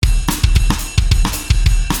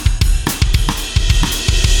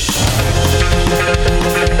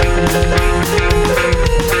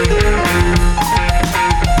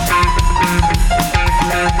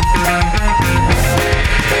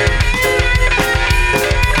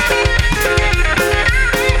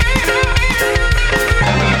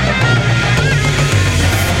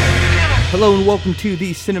Hello and welcome to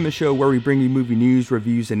the Cinema Show, where we bring you movie news,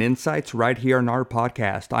 reviews, and insights right here on our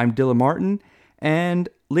podcast. I'm Dylan Martin, and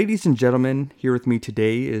ladies and gentlemen, here with me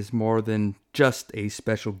today is more than just a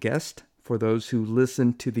special guest. For those who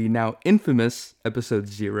listened to the now infamous episode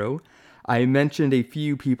 0, I mentioned a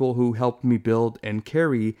few people who helped me build and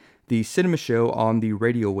carry the Cinema Show on the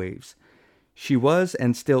radio waves. She was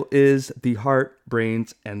and still is the heart,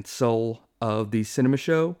 brains, and soul of the Cinema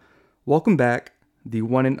Show. Welcome back, the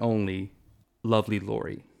one and only lovely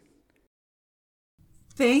Lori.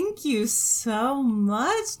 Thank you so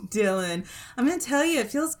much, Dylan. I'm going to tell you,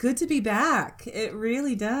 it feels good to be back. It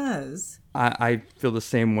really does. I feel the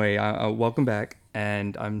same way. Welcome back,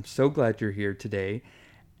 and I'm so glad you're here today.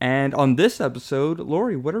 And on this episode,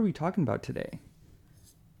 Lori, what are we talking about today?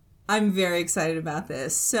 I'm very excited about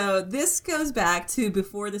this. So this goes back to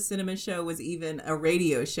before the Cinema Show was even a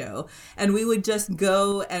radio show, and we would just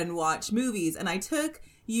go and watch movies. And I took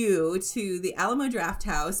you to the Alamo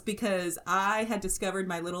Drafthouse because I had discovered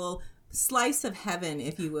my little slice of heaven,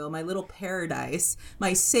 if you will, my little paradise,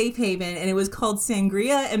 my safe haven, and it was called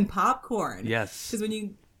Sangria and Popcorn. Yes.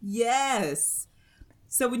 Because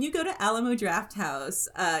So when you go to Alamo Drafthouse,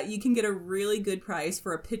 you can get a really good price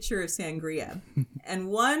for a pitcher of sangria. And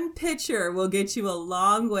one pitcher will get you a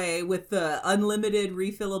long way with the unlimited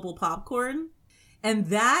refillable popcorn. And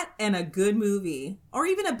that and a good movie, or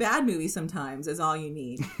even a bad movie sometimes, is all you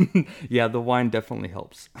need. Yeah, the wine definitely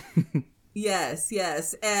helps.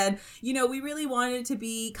 Yes. And, we really wanted it to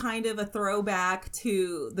be kind of a throwback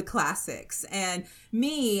to the classics. And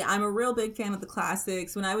me, I'm a real big fan of the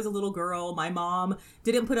classics. When I was a little girl, my mom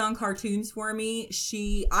didn't put on cartoons for me.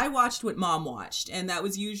 I watched what mom watched, and that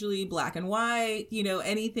was usually black and white,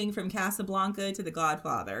 anything from Casablanca to The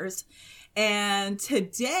Godfathers. And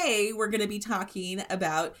today we're going to be talking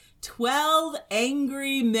about 12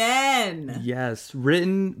 Angry Men. Yes,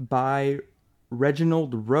 written by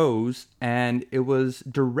Reginald Rose, and it was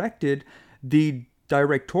directed, the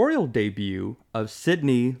directorial debut of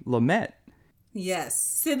Sidney Lumet. Yes,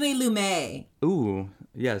 Sidney Lumet. Ooh,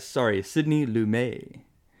 yes, sorry, Sidney Lumet.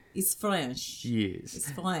 It's French. Yes.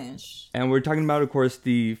 It's French. And we're talking about, of course,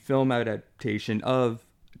 the film adaptation of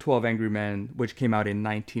 12 Angry Men, which came out in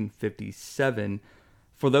 1957.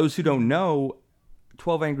 For those who don't know,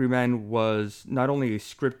 12 Angry Men was not only a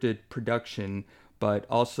scripted production, but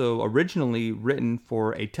also originally written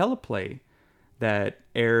for a teleplay that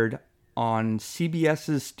aired on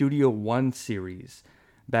CBS's Studio One series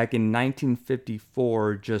back in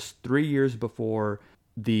 1954, just 3 years before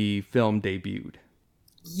the film debuted.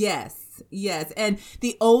 Yes. And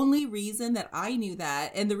the only reason that I knew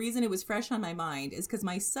that, and the reason it was fresh on my mind, is because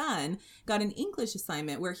my son got an English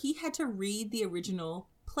assignment where he had to read the original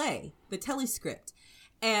play, the telescript.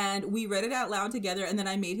 And we read it out loud together, and then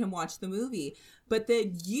I made him watch the movie. But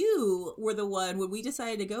then you were the one, when we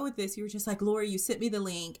decided to go with this, you were just like, Lori, you sent me the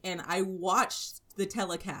link, and I watched the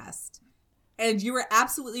telecast. And you were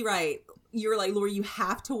absolutely right. You were like, Lori, you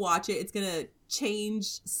have to watch it. It's going to change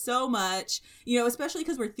so much, especially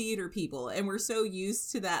because we're theater people and we're so used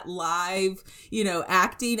to that live,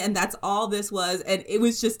 acting. And that's all this was. And it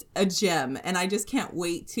was just a gem. And I just can't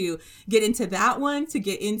wait to get into that one, to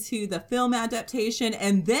get into the film adaptation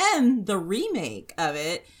and then the remake of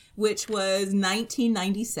it, which was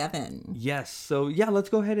 1997. Yes. So yeah, let's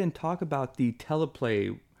go ahead and talk about the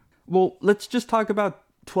teleplay. Well, let's just talk about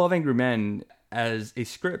 12 Angry Men as a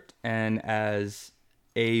script and as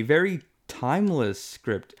a very timeless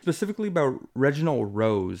script, specifically about Reginald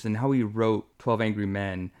Rose and how he wrote 12 Angry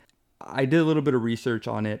Men. I did a little bit of research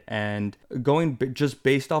on it, and going just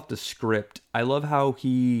based off the script, I love how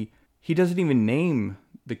he doesn't even name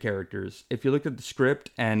the characters. If you look at the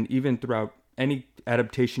script, and even throughout any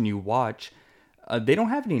adaptation you watch, they don't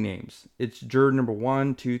have any names. It's juror number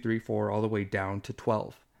 1, 2, 3, 4, all the way down to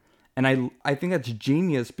 12. And I think that's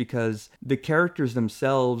genius because the characters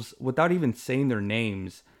themselves, without even saying their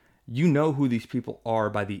names, you know who these people are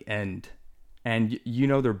by the end. And you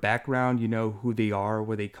know their background, you know who they are,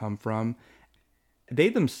 where they come from. They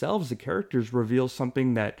themselves, the characters, reveal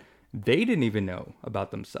something that they didn't even know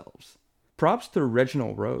about themselves. Props to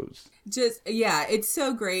Reginald Rose. It's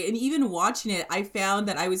so great. And even watching it, I found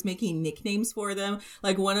that I was making nicknames for them.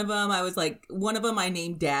 Like one of them I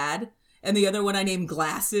named Dad. And the other one I named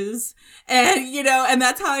Glasses. And, and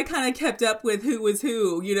that's how I kind of kept up with who was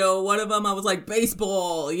who. One of them I was like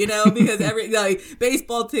baseball, because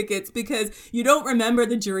baseball tickets, because you don't remember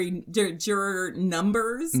the juror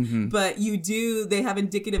numbers, but you do, they have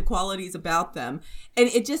indicative qualities about them. And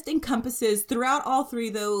it just encompasses, throughout all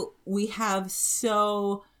three though, we have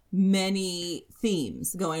so many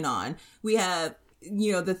themes going on. We have,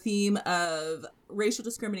 the theme of racial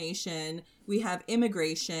discrimination, we have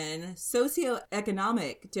immigration,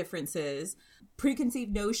 socioeconomic differences,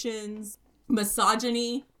 preconceived notions,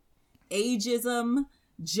 misogyny, ageism,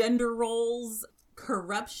 gender roles,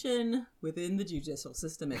 corruption within the judicial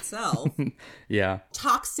system itself, Yeah.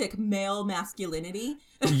 toxic male masculinity.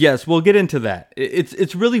 Yes, we'll get into that.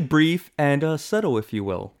 It's really brief and subtle, if you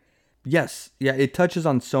will. Yes, yeah, it touches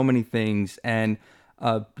on so many things, and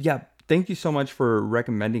yeah, thank you so much for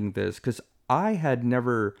recommending this, because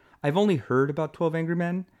I've only heard about 12 Angry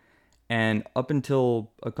Men, and up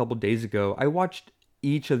until a couple days ago, I watched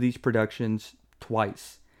each of these productions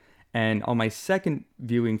twice. And on my second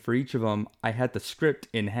viewing for each of them, I had the script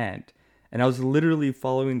in hand. And I was literally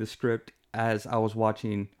following the script as I was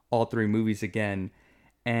watching all three movies again.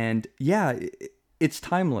 And yeah, it's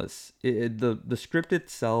timeless. The script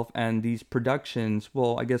itself and these productions,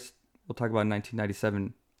 well, I guess we'll talk about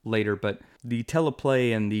 1997 later, but the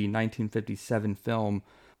teleplay and the 1957 film,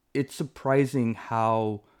 it's surprising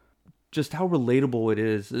how relatable it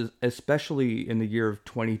is, especially in the year of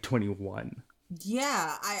 2021.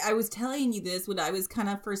 Yeah, I was telling you this when I was kind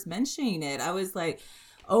of first mentioning it. I was like,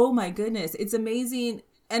 oh my goodness, it's amazing.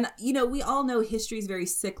 And, you know, we all know history is very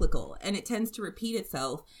cyclical and it tends to repeat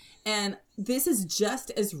itself. And this is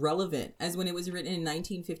just as relevant as when it was written in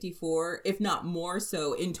 1954, if not more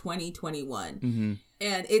so in 2021. Mm-hmm.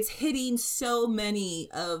 And it's hitting so many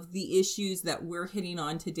of the issues that we're hitting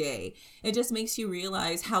on today. It just makes you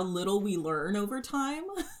realize how little we learn over time.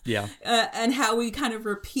 Yeah. And how we kind of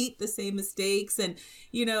repeat the same mistakes. And,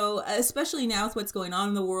 you know, especially now with what's going on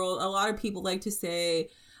in the world, a lot of people like to say,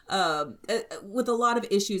 with a lot of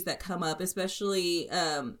issues that come up, especially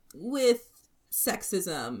with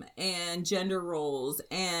sexism and gender roles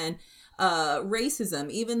and racism,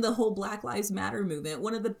 even the whole Black Lives Matter movement.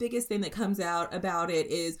 One of the biggest thing that comes out about it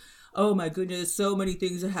is, oh my goodness, so many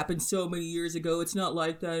things that happened so many years ago. It's not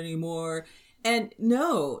like that anymore. And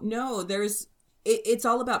no, it's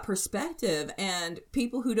all about perspective, and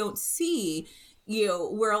people who don't see, you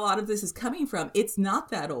know, where a lot of this is coming from. It's not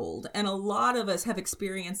that old. And a lot of us have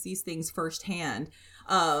experienced these things firsthand.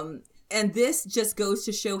 And this just goes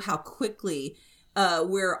to show how quickly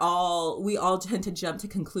we all tend to jump to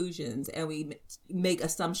conclusions and we make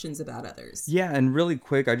assumptions about others. Yeah, and really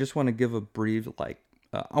quick, I just want to give a brief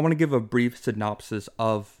synopsis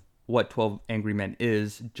of what 12 Angry Men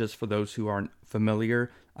is, just for those who aren't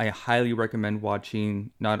familiar. I highly recommend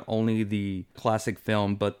watching not only the classic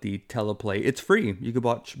film, but the teleplay. It's free. You could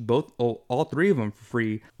watch all three of them for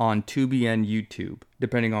free on Tubi and YouTube,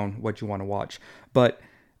 depending on what you want to watch. But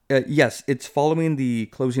yes, it's following the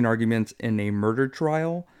closing arguments in a murder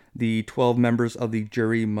trial. The 12 members of the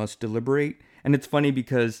jury must deliberate. And it's funny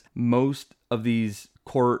because most of these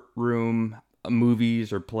courtroom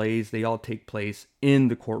movies or plays, they all take place in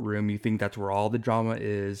the courtroom. You think that's where all the drama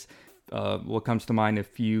is. What comes to mind, A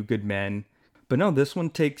Few Good Men. But no, this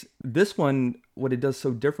one, what it does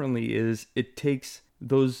so differently is it takes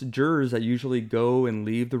those jurors that usually go and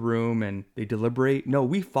leave the room and they deliberate. No,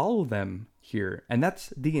 we follow them here. And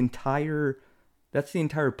that's the entire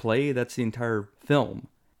play. That's the entire film.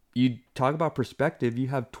 You talk about perspective. You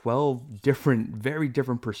have 12 very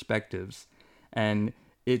different perspectives, and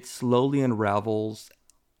it slowly unravels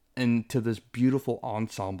into this beautiful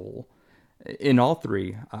ensemble in all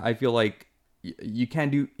three. I feel like you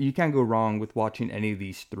can't go wrong with watching any of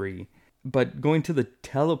these three. But going to the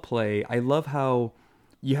teleplay, I love how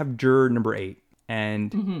you have juror number 8,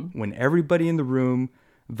 and when everybody in the room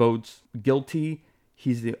votes guilty,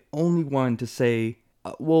 he's the only one to say,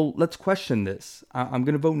 well, let's question this. I'm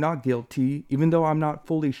going to vote not guilty, even though I'm not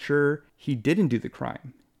fully sure he didn't do the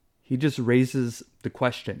crime. He just raises the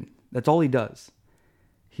question. That's all he does.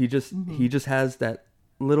 He just has that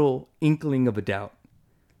little inkling of a doubt.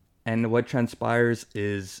 And what transpires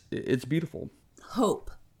it's beautiful.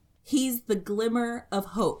 Hope. He's the glimmer of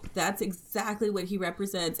hope. That's exactly what he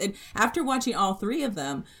represents. And after watching all three of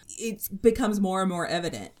them, it becomes more and more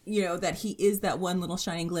evident, you know, that he is that one little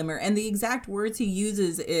shining glimmer. And the exact words he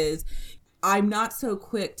uses is, I'm not so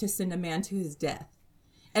quick to send a man to his death.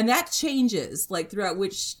 And that changes, like, throughout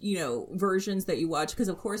which, you know, versions that you watch. Because,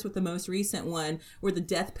 of course, with the most recent one, where the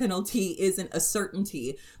death penalty isn't a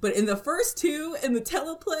certainty. But in the first two, in the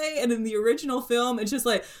teleplay and in the original film, it's just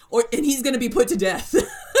like, and he's going to be put to death.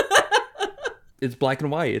 It's black and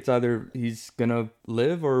white. It's either he's going to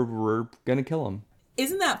live or we're going to kill him.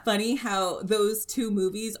 Isn't that funny how those two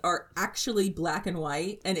movies are actually black and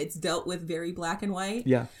white, and it's dealt with very black and white?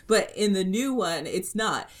 Yeah. But in the new one, it's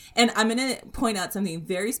not. And I'm going to point out something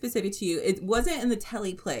very specific to you. It wasn't in the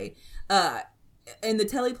teleplay. In the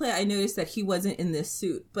teleplay, I noticed that he wasn't in this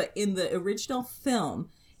suit. But in the original film,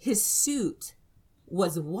 his suit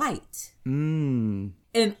was white. Mm.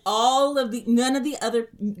 And none of the other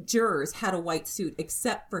jurors had a white suit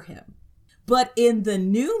except for him. But in the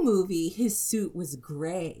new movie, his suit was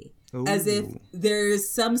gray. Ooh. As if there's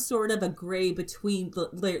some sort of a gray between,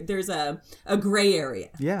 there's a gray area.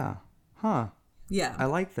 Yeah. Huh. Yeah. I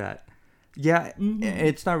like that. Yeah.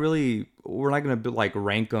 It's not really, we're not going to like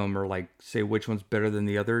rank them or like say which one's better than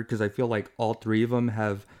the other, because I feel like all three of them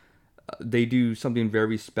have, they do something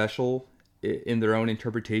very special in their own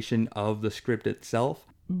interpretation of the script itself.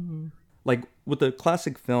 Mm-hmm. Like with a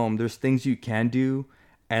classic film, there's things you can do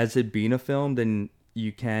as it being a film than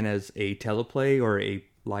you can as a teleplay or a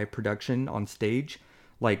live production on stage,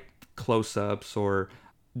 like close-ups or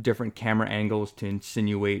different camera angles to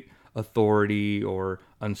insinuate authority or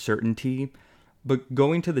uncertainty. But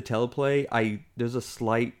going to the teleplay, there's a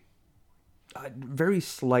very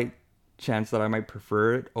slight chance that I might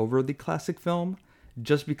prefer it over the classic film,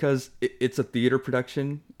 just because it's a theater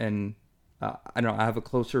production, and I don't know, I have a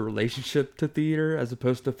closer relationship to theater as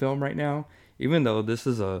opposed to film right now, even though this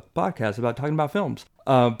is a podcast about talking about films.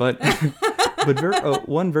 But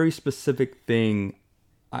one very specific thing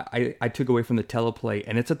I took away from the teleplay,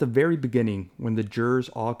 and it's at the very beginning when the jurors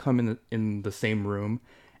all come in the same room,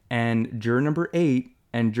 and juror number 8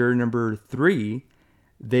 and juror number 3,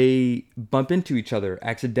 they bump into each other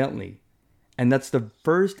accidentally. And that's the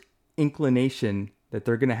first inclination that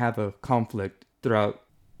they're going to have a conflict throughout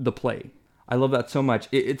the play. I love that so much.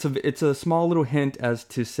 It's a small little hint as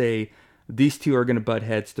to say these two are going to butt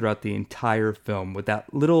heads throughout the entire film, with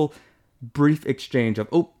that little brief exchange of,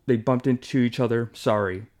 oh, they bumped into each other,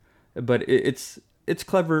 sorry. But it's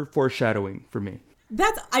clever foreshadowing for me.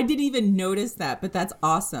 I didn't even notice that, but that's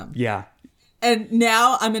awesome. Yeah. And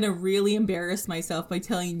now I'm going to really embarrass myself by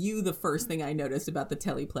telling you the first thing I noticed about the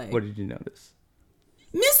teleplay. What did you notice?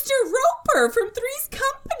 Mr. Roper from Three's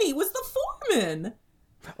Company was the foreman.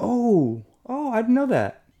 Oh, I didn't know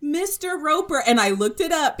that. Mr. Roper. And I looked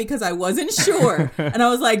it up because I wasn't sure. And I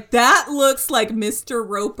was like, that looks like Mr.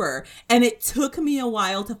 Roper. And it took me a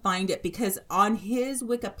while to find it because on his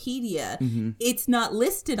Wikipedia, it's not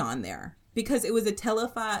listed on there because it was a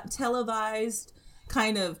televised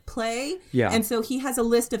kind of play. Yeah. And so he has a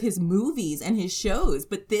list of his movies and his shows,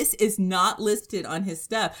 but this is not listed on his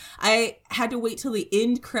stuff. I had to wait till the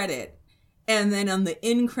end credit. And then on the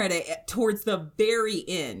end credit, towards the very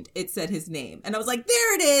end, it said his name. And I was like,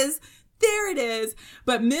 there it is. There it is.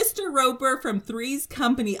 But Mr. Roper from Three's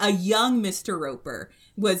Company, a young Mr. Roper,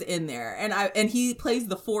 was in there. And he plays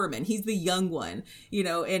the foreman. He's the young one, in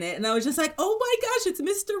it. And I was just like, oh my gosh, it's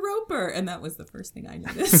Mr. Roper. And that was the first thing I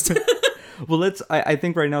noticed. Well, I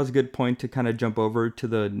think right now is a good point to kind of jump over to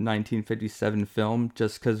the 1957 film,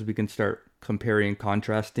 just because we can start comparing and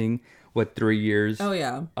contrasting what 3 years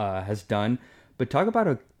has done. But talk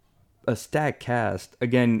about a stacked cast.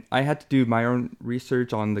 Again, I had to do my own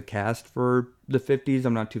research on the cast for the 50s.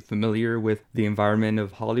 I'm not too familiar with the environment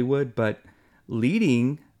of Hollywood, but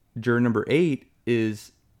leading juror number 8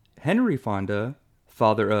 is Henry Fonda,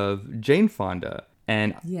 father of Jane Fonda.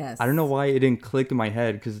 And yes. I don't know why it didn't click in my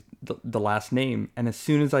head because the last name. And as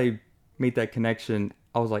soon as I made that connection,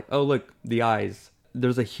 I was like, oh, look, the eyes.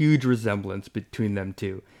 There's a huge resemblance between them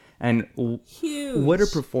two. And huge. What a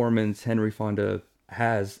performance Henry Fonda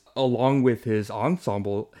has, along with his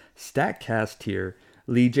ensemble stack cast here.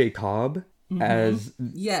 Lee J. Cobb as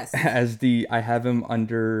I have him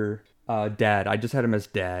under dad. I just had him as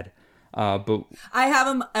dad, but I have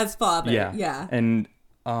him as father. Yeah. And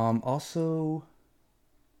also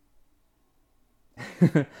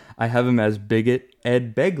I have him as bigot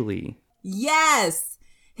Ed Begley. Yes.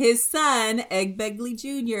 His son, Ed Begley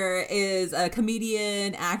Jr., is a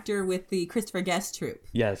comedian, actor with the Christopher Guest troupe.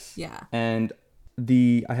 Yes. Yeah. And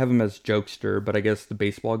I have him as jokester, but I guess the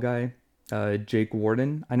baseball guy, Jake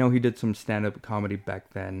Warden. I know he did some stand-up comedy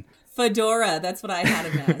back then. Fedora, that's what I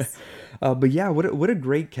had him as. But yeah, what a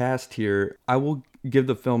great cast here. I will give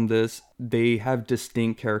the film this. They have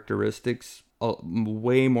distinct characteristics,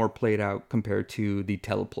 way more played out compared to the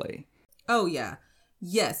teleplay. Oh, yeah.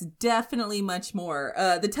 Yes, definitely much more.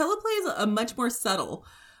 The teleplay is a much more subtle.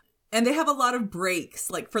 And they have a lot of breaks,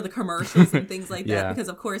 like for the commercials and things like that, because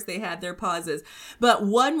of course they had their pauses. But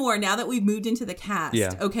one more, now that we've moved into the cast.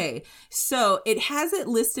 Yeah. Okay, so it has it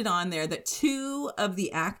listed on there that 2 of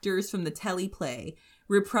the actors from the teleplay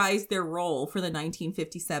reprised their role for the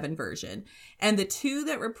 1957 version. And the 2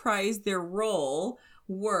 that reprised their role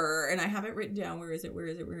were, and I have it written down, where is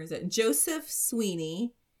it? Joseph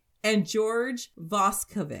Sweeney and George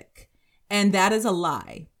Voskovic. And that is a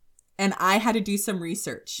lie. And I had to do some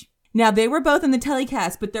research. Now, they were both in the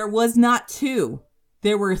telecast, but there was not 2.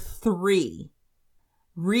 There were 3.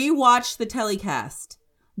 Rewatch the telecast.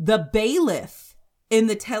 The bailiff in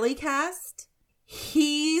the telecast,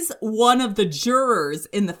 he's one of the jurors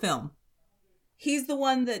in the film. He's the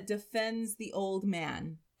one that defends the old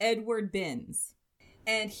man, Edward Binns.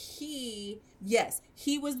 And he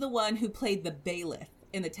was the one who played the bailiff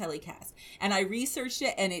in the telecast. And I researched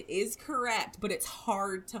it, and it is correct, but it's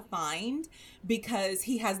hard to find because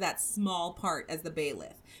he has that small part as the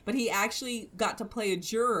bailiff. But he actually got to play a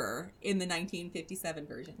juror in the 1957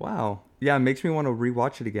 version. Wow. Yeah, it makes me want to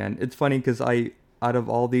rewatch it again. It's funny because out of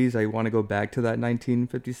all these, I want to go back to that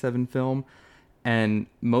 1957 film. And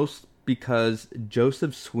most because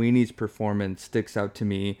Joseph Sweeney's performance sticks out to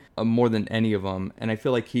me more than any of them. And I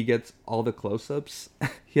feel like he gets all the close-ups.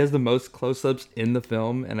 He has the most close-ups in the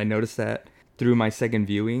film. And I noticed that through my second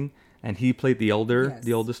viewing. And he played the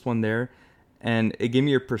oldest one there. And it gave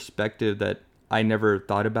me a perspective that I never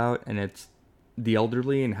thought about. And it's the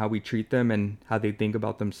elderly and how we treat them and how they think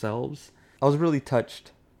about themselves. I was really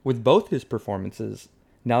touched with both his performances.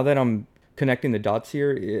 Now that I'm connecting the dots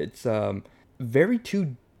here, it's very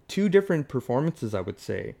two different performances, I would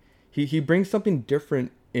say. He brings something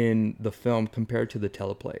different in the film compared to the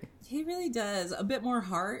teleplay. He really does. A bit more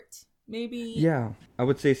heart, maybe. Yeah, I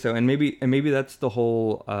would say so. And maybe that's the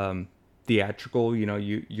whole theatrical,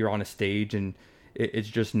 you're on a stage and it's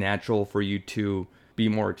just natural for you to be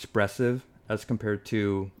more expressive as compared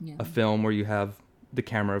to a film where you have the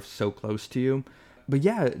camera so close to you. But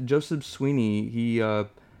yeah, Joseph Sweeney, he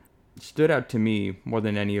stood out to me more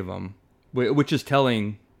than any of them, which is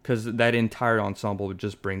telling because that entire ensemble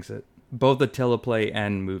just brings it. Both the teleplay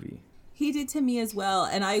and movie. He did to me as well.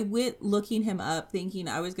 And I went looking him up thinking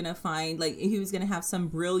I was going to find, like, he was going to have some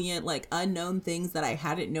brilliant, like, unknown things that I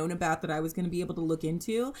hadn't known about that I was going to be able to look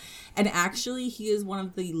into. And actually, he is one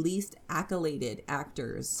of the least accoladed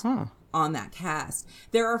actors on that cast.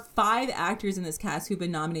 There are 5 actors in this cast who've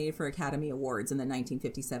been nominated for Academy Awards in the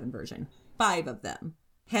 1957 version. 5 of them.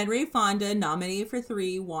 Henry Fonda, nominated for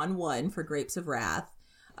 3, won 1 for Grapes of Wrath.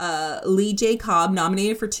 Lee J. Cobb,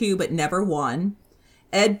 nominated for 2, but never won.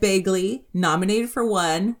 Ed Begley, nominated for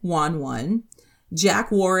 1, won 1.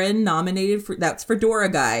 Jack Warren, nominated for, that's for Dora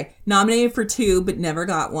Guy, nominated for 2, but never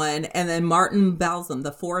got 1. And then Martin Balsam,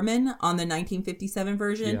 the foreman on the 1957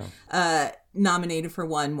 version, nominated for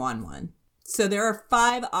 1, won 1. So there are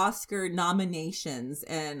 5 Oscar nominations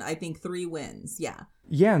and I think 3 wins. Yeah.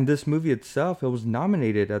 Yeah, and this movie itself, it was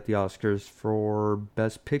nominated at the Oscars for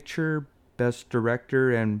Best Picture, Best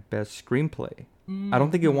Director, and Best Screenplay. I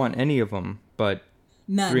don't think it won any of them, but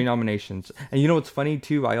None. 3 nominations. And you know what's funny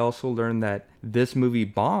too? I also learned that this movie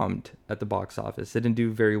bombed at the box office. It didn't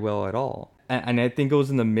do very well at all. And I think it was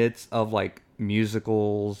in the midst of like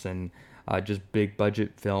musicals and just big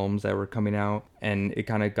budget films that were coming out. And it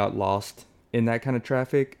kind of got lost in that kind of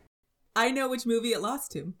traffic. I know which movie it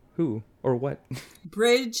lost to. Who? Or what?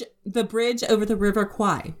 The Bridge Over the River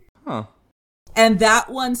Kwai. Huh. And that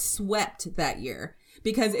one swept that year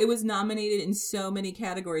because it was nominated in so many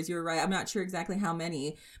categories. You're right. I'm not sure exactly how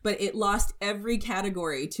many, but it lost every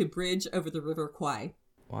category to Bridge Over the River Kwai.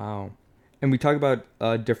 Wow. And we talk about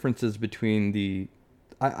differences between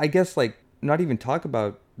I guess like not even talk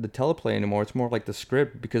about the teleplay anymore. It's more like the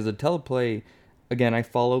script because the teleplay, again, I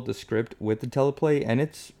followed the script with the teleplay and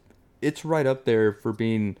it's right up there for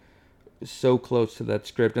being so close to that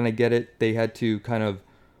script. And I get it. They had to kind of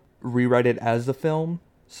rewrite it as a film.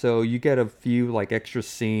 So you get a few like extra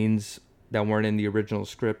scenes that weren't in the original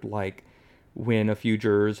script, like when a few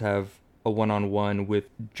jurors have a one-on-one with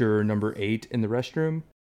juror number 8 in the restroom,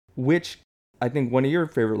 which I think one of your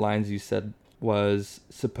favorite lines you said was,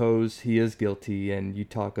 suppose he is guilty and you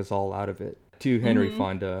talk us all out of it, to Henry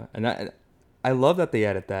Fonda. And I love that they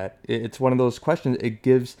added that. It's one of those questions. It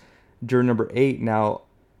gives juror number 8 now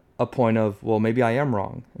a point of, well, maybe I am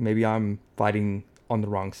wrong. Maybe I'm fighting on the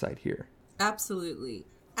wrong side here. Absolutely.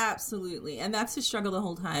 And that's the struggle the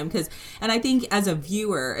whole time. And I think as a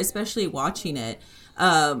viewer, especially watching it,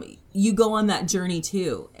 you go on that journey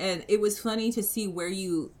too. And it was funny to see where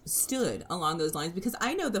you stood along those lines because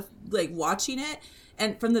I know watching it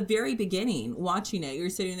and from the very beginning, watching it, you're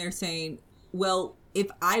sitting there saying, well, if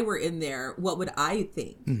I were in there, what would I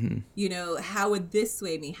think? Mm-hmm. How would this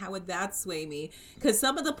sway me? How would that sway me? Because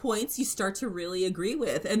some of the points you start to really agree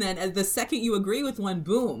with. And then as the second you agree with one,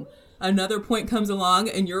 boom, another point comes along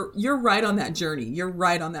and you're right on that journey. You're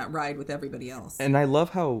right on that ride with everybody else. And I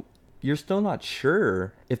love how you're still not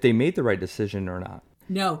sure if they made the right decision or not.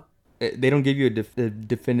 No. They don't give you a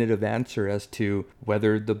definitive answer as to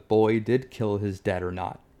whether the boy did kill his dad or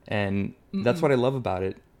not. And that's what I love about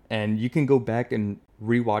it. And you can go back and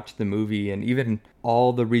rewatch the movie and even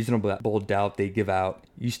all the reasonable doubt they give out,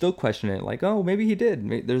 you still question it. Like, oh, maybe he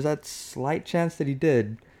did. There's that slight chance that he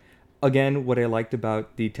did. Again, what I liked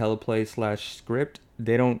about the teleplay / script,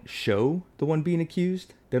 they don't show the one being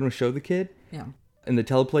accused. They don't show the kid. Yeah. In the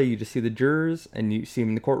teleplay, you just see the jurors and you see them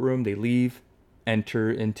in the courtroom. They leave,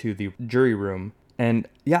 enter into the jury room. And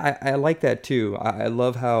yeah, I like that too. I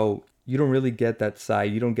love how you don't really get that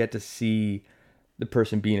side. You don't get to see the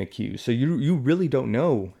person being accused. So you really don't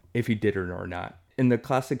know if he did it or not. In the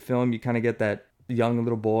classic film, you kind of get that young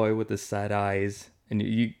little boy with the sad eyes, and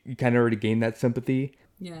you kind of already gain that sympathy.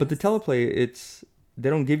 Yes. But the teleplay, they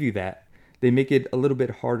don't give you that. They make it a little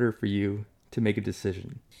bit harder for you to make a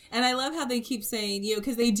decision. And I love how they keep saying,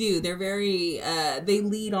 because they do. They're very, they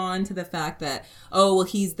lead on to the fact that, oh, well,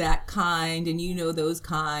 he's that kind and those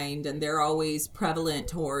kind. And they're always prevalent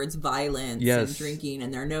towards violence and drinking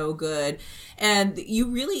and they're no good. And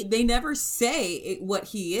they never say what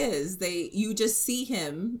he is. You just see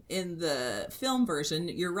him in the film version.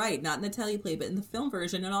 You're right. Not in the teleplay, but in the film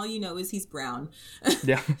version. And all you know is he's brown.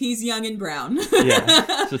 Yeah. He's young and brown.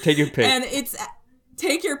 Yeah. So take your pick. And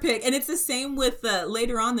take your pick. And it's the same with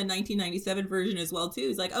later on the 1997 version as well, too.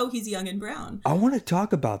 It's like, oh, he's young and brown. I want to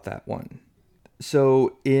talk about that one.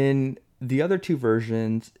 So in the other two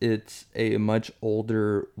versions, it's a much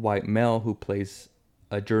older white male who plays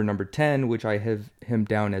juror number 10, which I have him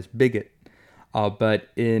down as bigot. But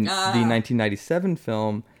in the 1997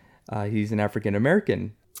 film, he's an African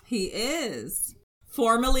American. He is.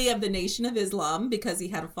 Formerly of the Nation of Islam because he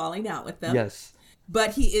had a falling out with them. Yes.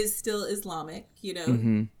 But he is still Islamic,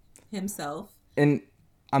 himself. And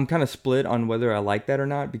I'm kind of split on whether I like that or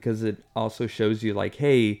not, because it also shows you like,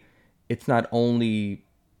 hey, it's not only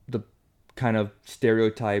the kind of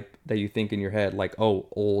stereotype that you think in your head, like, oh,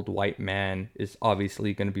 old white man is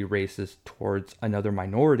obviously going to be racist towards another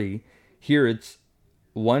minority. Here it's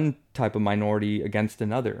one type of minority against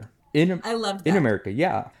another. I loved that. In America,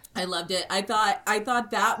 yeah. I loved it. I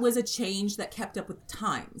thought that was a change that kept up with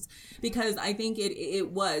times, because I think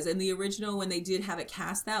it was in the original when they did have it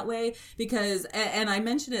cast that way, because, and I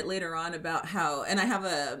mentioned it later on about how, and I have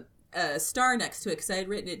a star next to it because I had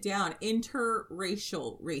written it down,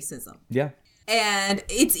 interracial racism. Yeah. And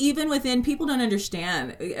it's even within, people don't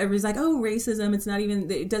understand. Everybody's like, oh, racism,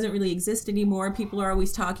 it doesn't really exist anymore. People are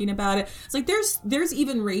always talking about it. It's like, there's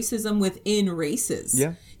even racism within races.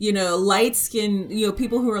 Yeah. Light skin,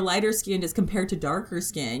 people who are lighter skinned as compared to darker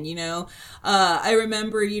skin, I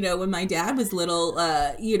remember, when my dad was little,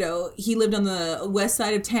 he lived on the west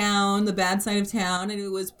side of town, the bad side of town, and it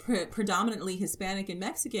was predominantly Hispanic and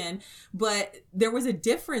Mexican, but there was a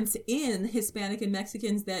difference in Hispanic and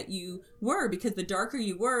Mexicans that you were, because the darker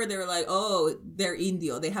you were, they were like, oh, they're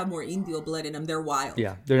Indio. They have more Indio blood in them. They're wild.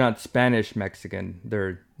 Yeah, they're not Spanish Mexican.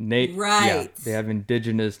 They're native. Right. Yeah, they have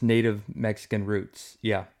indigenous native Mexican roots.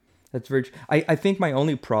 Yeah, that's very true. I think my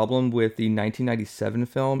only problem with the 1997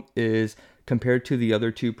 film is, compared to the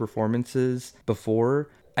other two performances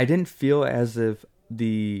before, I didn't feel as if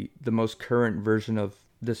the most current version of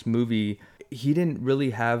this movie, he didn't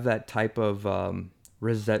really have that type of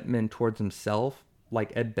resentment towards himself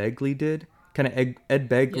like Ed Begley did. Kind of Ed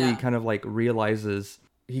Begley kind of like realizes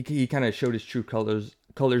he kind of showed his true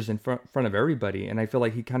colors in front of everybody, and I feel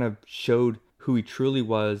like he kind of showed who he truly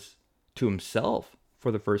was to himself for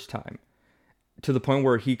the first time, to the point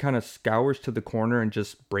where he kind of scours to the corner and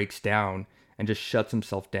just breaks down and just shuts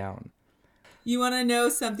himself down. You want to know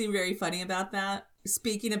something very funny about that?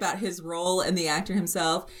 Speaking about his role and the actor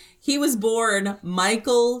himself, he was born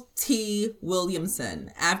Michael T.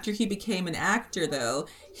 Williamson. After he became an actor, though,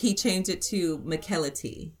 he changed it to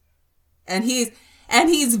McKellarty. And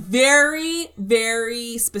he's very,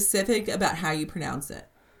 very specific about how you pronounce it.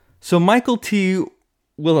 So Michael T.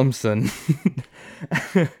 Williamson.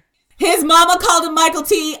 His mama called him Michael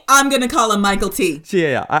T. I'm going to call him Michael T. So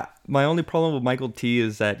yeah. My only problem with Michael T.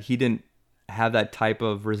 is that he didn't have that type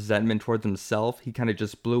of resentment towards himself. He kind of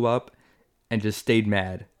just blew up and just stayed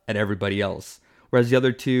mad at everybody else. Whereas the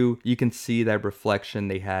other two, you can see that reflection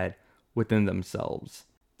they had within themselves.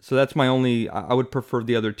 So that's my only, I would prefer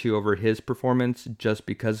the other two over his performance just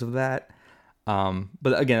because of that.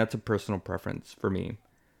 But again, that's a personal preference for me.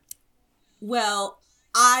 Well,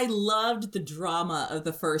 I loved the drama of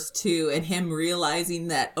the first two and him realizing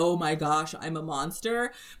that, oh my gosh, I'm a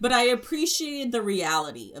monster. But I appreciated the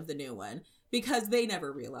reality of the new one, because they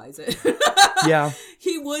never realize it. Yeah.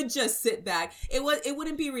 He would just sit back. It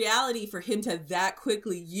wouldn't be reality for him to that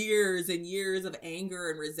quickly, years and years of anger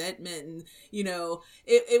and resentment. And,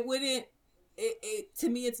 it wouldn't, to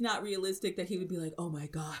me, it's not realistic that he would be like, oh my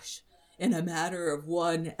gosh, in a matter of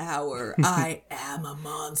 1 hour, I am a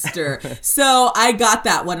monster. So I got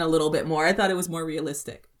that one a little bit more. I thought it was more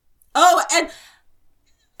realistic. Oh, and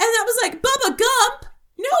that was like, Bubba Gump?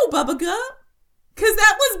 No, Bubba Gump. Because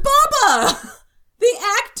that was Bubba. The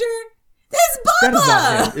actor. That's Bubba. That is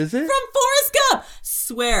not him, is it? From Forrest Gump.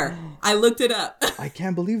 Swear. I looked it up. I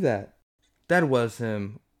can't believe that. That was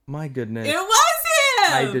him. My goodness. It was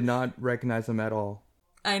him. I did not recognize him at all.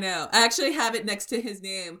 I know. I actually have it next to his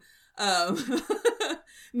name.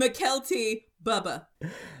 McKelty Bubba.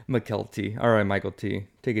 McKelty. All right, Michael T.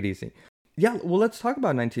 Take it easy. Yeah, well, let's talk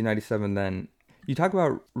about 1997 then. You talk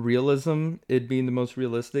about realism, it being the most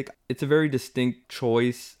realistic. It's a very distinct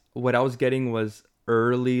choice. What I was getting was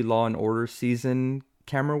early Law and Order season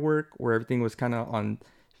camera work where everything was kind of on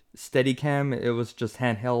Steadicam. It was just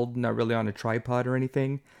handheld, not really on a tripod or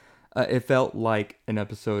anything. It felt like an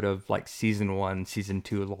episode of like season 1, season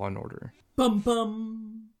 2 of Law and Order. Bum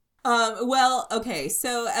bum. Well, okay.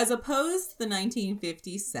 So as opposed to the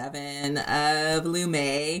 1957 of Lu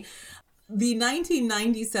Mei, the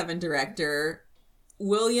 1997 director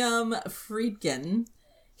William Friedkin,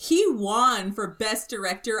 he won for Best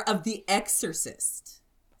Director of The Exorcist.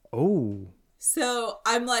 Oh. So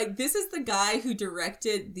I'm like, this is the guy who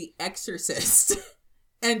directed The Exorcist.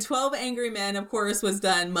 And 12 Angry Men, of course, was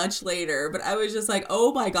done much later. But I was just like,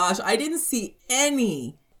 oh my gosh, I didn't see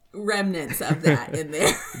any remnants of that in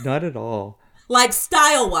there. Not at all. Like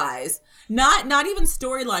style-wise. Not even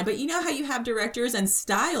storyline, but you know how you have directors and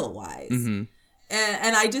style-wise. Mm-hmm.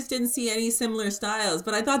 And I just didn't see any similar styles.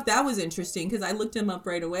 But I thought that was interesting because I looked him up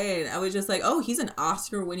right away. And I was just like, oh, he's an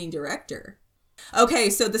Oscar-winning director.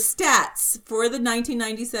 Okay, so the stats for the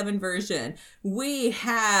 1997 version. We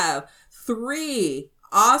have 3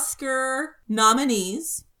 Oscar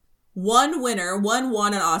nominees, 1 winner, 1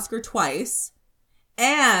 won an Oscar twice,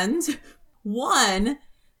 and 1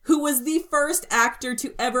 who was the first actor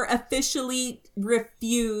to ever officially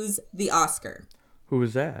refuse the Oscar. Who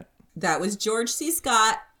was that? That was George C.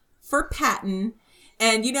 Scott for Patton.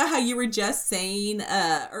 And you know how you were just saying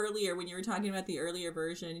earlier when you were talking about the earlier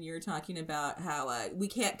version, you were talking about how we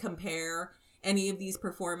can't compare any of these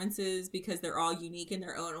performances because they're all unique in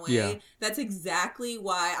their own way. Yeah. That's exactly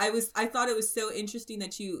why I thought it was so interesting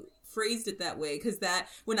that you phrased it that way, because that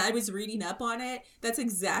when I was reading up on it, that's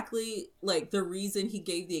exactly like the reason he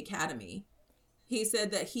gave the Academy. He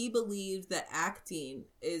said that he believed that acting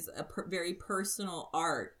is a very personal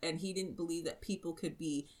art, and he didn't believe that people could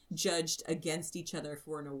be judged against each other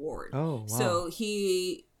for an award. Oh, wow. So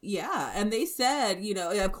and they said, you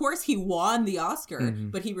know, of course he won the Oscar,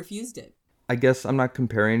 but he refused it. I guess I'm not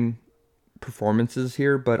comparing performances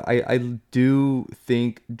here, but I do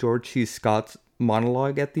think George C. Scott's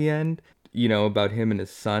monologue at the end, you know, about him and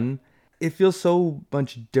his son, it feels so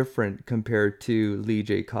much different compared to Lee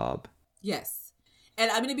J. Cobb. Yes. And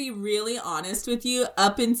I'm going to be really honest with you,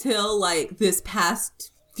 up until like this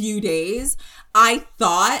past few days, I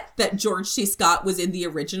thought that George C. Scott was in the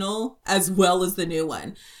original as well as the new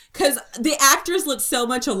one, because the actors look so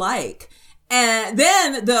much alike. And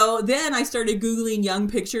then I started Googling young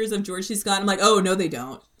pictures of George C. Scott. And I'm like, oh, no, they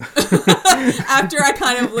don't. After I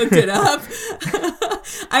kind of looked it up,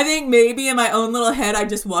 I think maybe in my own little head, I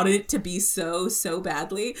just wanted it to be so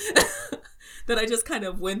badly that I just kind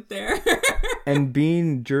of went there. And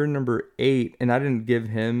being juror number 8, and I didn't give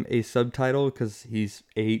him a subtitle because he's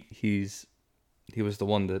 8. He was the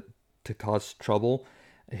one to cause trouble.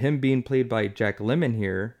 Him being played by Jack Lemmon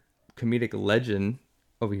here, comedic legend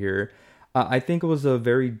over here, I think it was a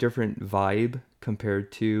very different vibe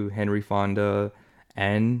compared to Henry Fonda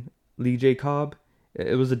and Lee J. Cobb.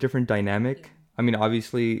 It was a different dynamic. I mean,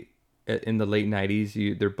 obviously, in the late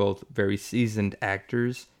 90s, they're both very seasoned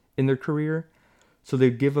actors in their career. So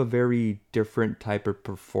they give a very different type of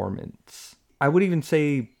performance. I would even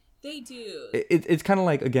say... They do. It's kind of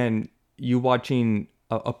like, again, you watching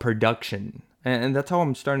a production. And that's how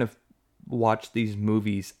I'm starting to watch these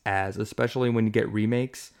movies as, especially when you get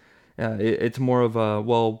remakes. It's more of a,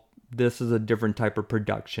 well, this is a different type of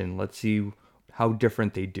production. Let's see how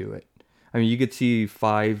different they do it. I mean, you could see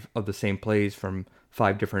 5 of the same plays from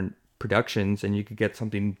 5 different productions and you could get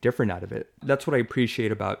something different out of it. That's what I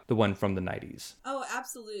appreciate about the one from the 90s. Oh,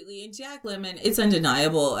 absolutely. And Jack Lemmon, it's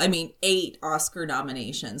undeniable. I mean, 8 Oscar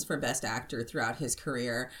nominations for Best Actor throughout his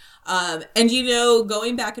career. And, you know,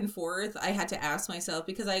 going back and forth, I had to ask myself,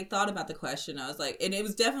 because I thought about the question. I was like, and it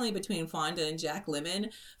was definitely between Fonda and Jack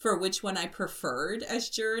Lemmon for which one I preferred as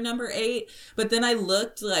juror number 8. But then I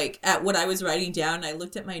looked like at what I was writing down, and I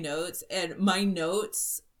looked at my notes, and my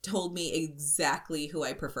notes told me exactly who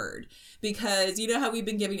I preferred, because you know how we've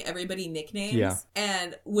been giving everybody nicknames? Yeah.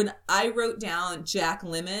 And when I wrote down Jack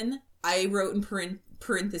Lemmon, I wrote in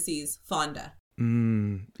parentheses Fonda.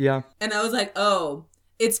 Yeah. And I was like, oh,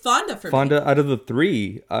 it's Fonda for me. Fonda, out of the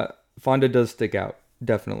three, Fonda does stick out.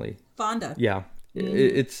 Definitely. Fonda. Yeah.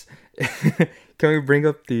 It's... Can we bring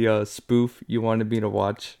up the spoof you wanted me to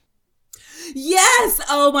watch? Yes!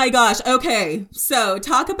 Oh my gosh. Okay. So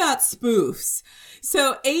talk about spoofs.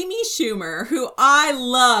 So Amy Schumer, who I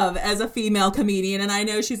love as a female comedian, and I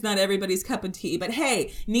know she's not everybody's cup of tea, but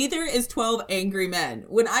hey, neither is 12 Angry Men.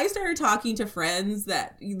 When I started talking to friends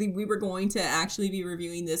that we were going to actually be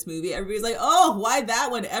reviewing this movie, everybody's like, oh, why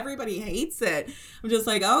that one? Everybody hates it. I'm just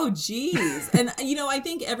like, oh, geez. And, you know, I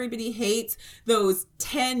think everybody hates those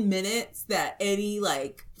 10 minutes that any,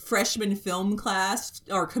 like, freshman film class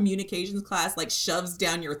or communications class like shoves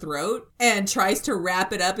down your throat and tries to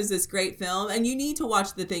wrap it up as this great film, and you need to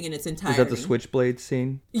watch the thing in its entirety. Is that the switchblade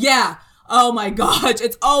scene? Yeah. Oh my gosh,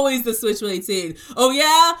 it's always the switchblade scene. Oh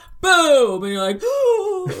yeah, boom, and you're like,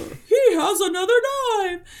 oh, he has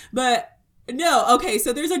another knife. But no, okay,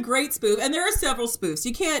 so there's a great spoof, and there are several spoofs.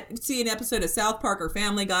 You can't see an episode of South Park or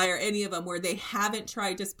Family Guy or any of them where they haven't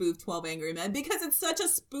tried to spoof 12 Angry Men, because it's such a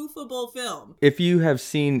spoofable film. If you have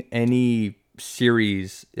seen any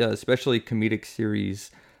series, especially comedic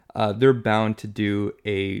series, they're bound to do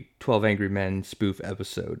a 12 Angry Men spoof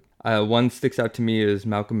episode. One sticks out to me is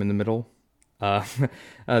Malcolm in the Middle.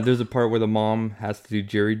 There's a part where the mom has to do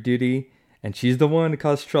jury duty, and she's the one to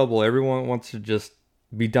cause trouble. Everyone wants to just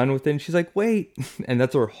be done with it, and she's like, wait. And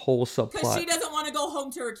that's her whole subplot. Because she doesn't want to go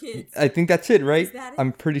home to her kids. I think that's it, right? Is that it?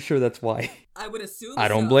 I'm pretty sure that's why. I would assume I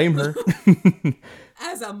don't so. blame her.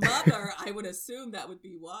 As a mother, I would assume that would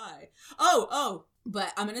be why. Oh,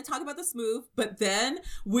 but I'm going to talk about the smooth, but then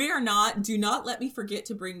do not let me forget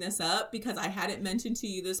to bring this up, because I hadn't mentioned to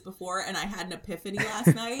you this before and I had an epiphany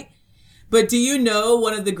last night. But do you know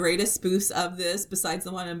one of the greatest spoofs of this, besides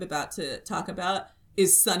the one I'm about to talk about,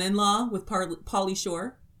 is Son-in-Law with Pauly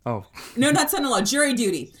Shore? Oh. No, not Son-in-Law. Jury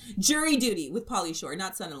Duty. Jury Duty with Pauly Shore.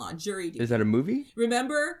 Not Son-in-Law. Jury Duty. Is that a movie?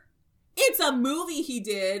 Remember? It's a movie he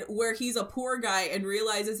did where he's a poor guy and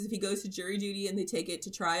realizes if he goes to jury duty and they take it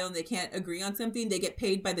to trial and they can't agree on something, they get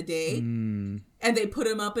paid by the day. And they put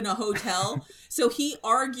him up in a hotel. So he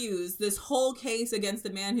argues this whole case against the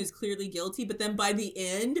man who's clearly guilty. But then by the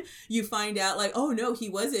end, you find out like, oh no, he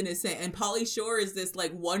was innocent. And Pauly Shore is this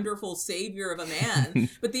like wonderful savior of a man.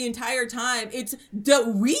 But the entire time it's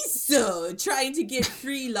Dewisa trying to get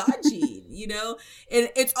free lodging, you know? And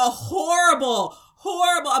it's a horrible.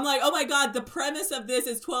 I'm like, oh my God, the premise of this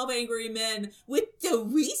is 12 Angry Men with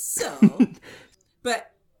Dewisa.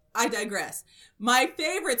 But I digress. My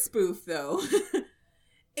favorite spoof, though,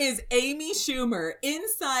 is Amy Schumer,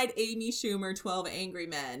 inside Amy Schumer 12 Angry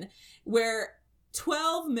Men, where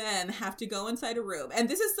 12 men have to go inside a room. And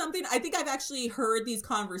this is something, I think I've actually heard these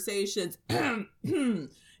conversations. Dylan,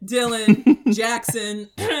 Jackson.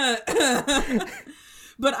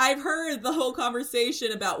 But I've heard the whole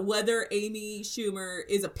conversation about whether Amy Schumer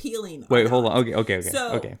is appealing. Wait, hold on. Okay.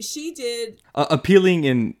 So she did appealing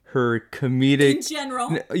in her comedic in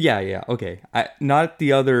general. Yeah. Okay, not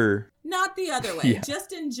the other way, yeah.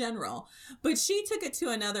 Just in general. But she took it to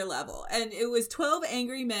another level, and it was 12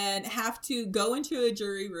 angry men have to go into a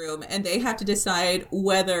jury room, and they have to decide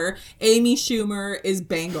whether Amy Schumer is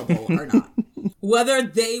bangable or not, whether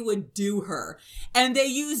they would do her, and they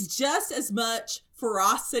use just as much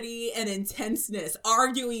ferocity and intenseness,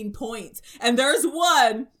 arguing points. And there's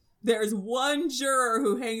one juror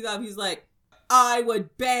who hangs up. He's like, I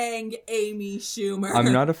would bang Amy Schumer.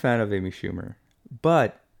 I'm not a fan of Amy Schumer,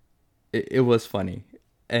 but it was funny.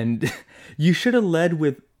 And you should have led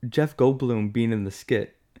with Jeff Goldblum being in the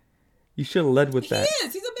skit. You should have led with that.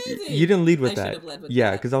 He's amazing. You didn't lead with that. I should have led with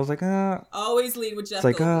that. Because I was like, always lead with Jeff It's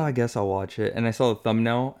like, Goldblum. I guess I'll watch it. And I saw the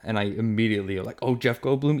thumbnail, and I immediately was like, oh, Jeff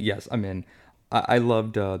Goldblum? Yes, I'm in. I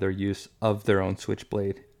loved their use of their own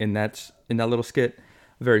switchblade in that little skit.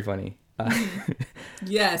 Very funny.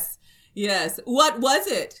 Yes. What was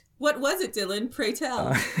it, Dylan? Pray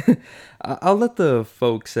tell. I'll let the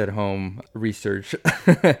folks at home research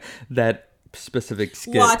that specific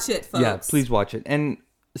skit. Watch it, folks. Yeah, please watch it. And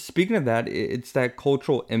speaking of that, it's that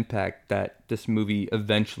cultural impact that this movie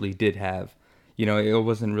eventually did have. You know, it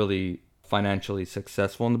wasn't really financially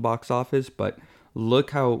successful in the box office, but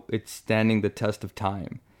look how it's standing the test of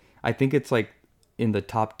time. I think it's like in the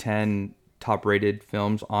top 10 top rated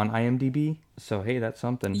films on IMDb. So, hey, that's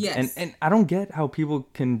something. Yes. And I don't get how people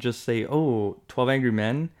can just say, oh, 12 Angry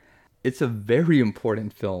Men. It's a very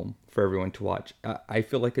important film for everyone to watch. I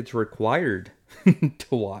feel like it's required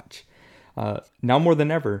to watch. Now more than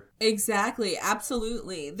ever. Exactly.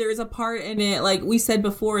 Absolutely. There's a part in it, like we said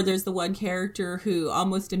before, there's the one character who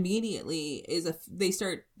almost immediately they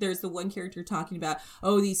there's the one character talking about,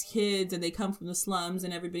 oh, these kids and they come from the slums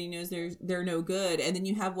and everybody knows they're no good. And then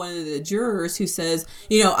you have one of the jurors who says,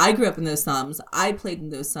 I grew up in those slums. I played in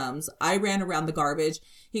those slums. I ran around the garbage.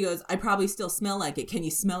 He goes, I probably still smell like it. Can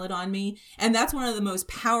you smell it on me? And that's one of the most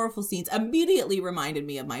powerful scenes. Immediately reminded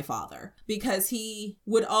me of my father, because he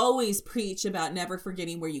would always preach about never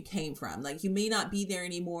forgetting where you came from. Like, you may not be there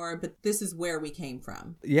anymore, but this is where we came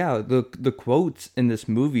from. Yeah, the quotes in this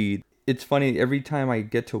movie, it's funny, every time I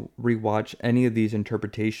get to rewatch any of these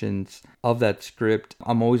interpretations of that script,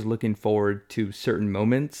 I'm always looking forward to certain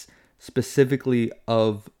moments, specifically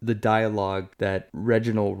of the dialogue that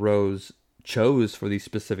Reginald Rose chose for these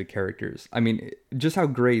specific characters. I mean, just how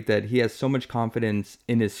great that he has so much confidence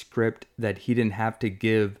in his script that he didn't have to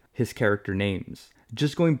give his character names.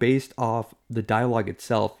 Just going based off the dialogue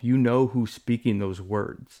itself, you know who's speaking those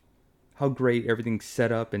words. How great everything's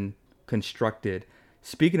set up and constructed.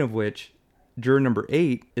 Speaking of which, juror number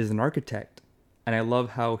 8 is an architect. And I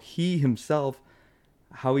love how he himself,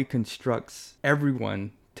 how he constructs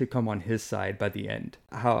everyone to come on his side by the end.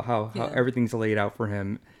 How everything's laid out for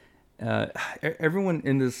him. Everyone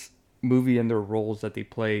in this movie and their roles that they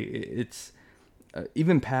play, it's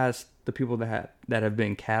even past the people that have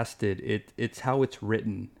been casted, it's how it's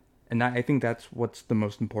written. And I think that's what's the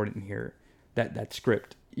most important here, that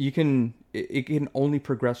script. It can only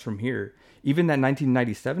progress from here. Even that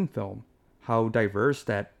 1997 film, how diverse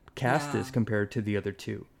that cast is compared to the other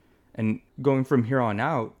two. And going from here on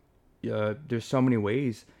out, there's so many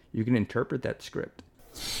ways you can interpret that script.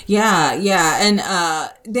 Yeah. And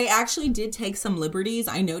they actually did take some liberties.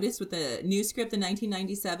 I noticed with the new script in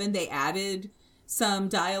 1997, they added some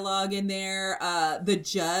dialogue in there. The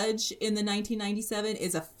judge in the 1997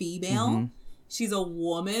 is a female. Mm-hmm. She's a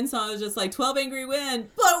woman. So I was just like, 12 Angry Men,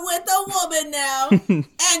 but with a woman now.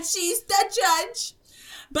 And she's the judge.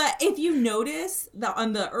 But if you notice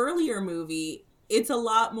on the earlier movie, it's a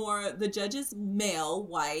lot more, the judge is male,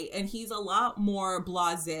 white, and he's a lot more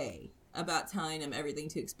blasé about telling him everything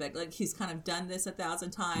to expect. Like, he's kind of done this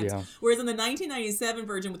 1,000 times. Yeah. Whereas in the 1997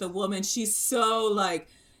 version with a woman, she's so like,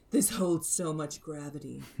 this holds so much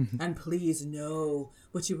gravity. And please know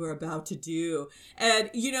what you were about to do. And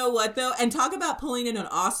you know what, though? And talk about pulling in an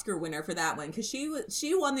Oscar winner for that one. Because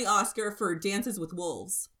she won the Oscar for Dances with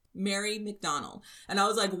Wolves. Mary McDonnell. And I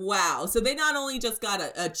was like, wow. So they not only just got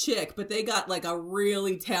a chick, but they got like a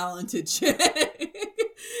really talented chick.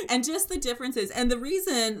 And just the differences. And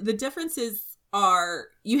the differences are,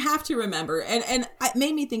 you have to remember, and it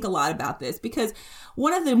made me think a lot about this, because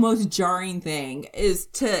one of the most jarring thing is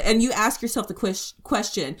and you ask yourself the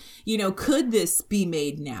question, could this be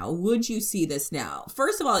made now? Would you see this now?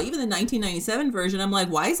 First of all, even the 1997 version, I'm like,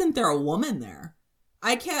 why isn't there a woman there?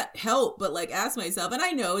 I can't help but like ask myself, and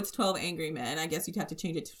I know it's 12 Angry Men. I guess you'd have to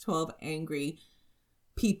change it to 12 Angry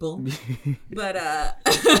People. But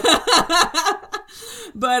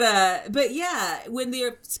yeah, when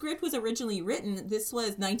the script was originally written, this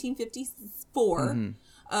was 1954. Mm-hmm.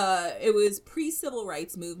 It was pre-civil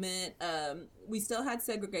rights movement. We still had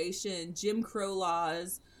segregation, Jim Crow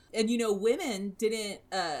laws. And, women didn't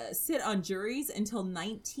sit on juries until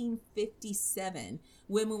 1957.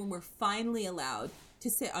 Women were finally allowed to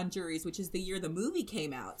sit on juries, which is the year the movie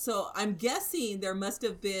came out. So I'm guessing that must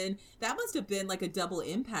have been like a double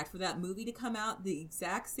impact for that movie to come out the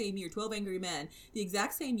exact same year, 12 Angry Men, the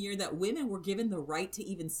exact same year that women were given the right to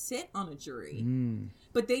even sit on a jury. Mm.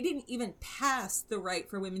 But they didn't even pass the right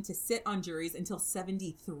for women to sit on juries until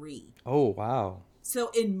 1973. Oh, wow. So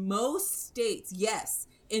in most states,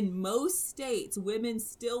 women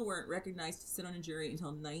still weren't recognized to sit on a jury until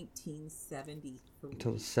 1973.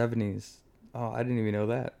 Until the 70s. Oh, I didn't even know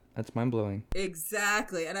that. That's mind-blowing.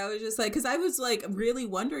 Exactly. And I was just like, because I was like really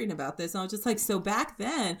wondering about this. And I was just like, so back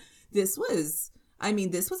then, this was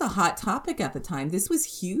a hot topic at the time. This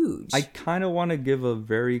was huge. I kind of want to give a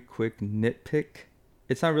very quick nitpick.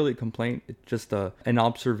 It's not really a complaint. It's just an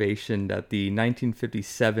observation that the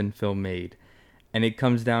 1957 film made. And it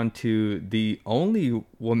comes down to the only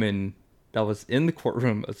woman that was in the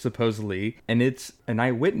courtroom, supposedly, and it's an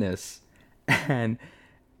eyewitness.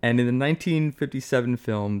 And in the 1957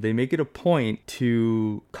 film, they make it a point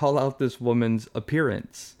to call out this woman's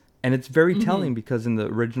appearance. And it's very telling because in the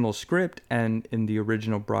original script and in the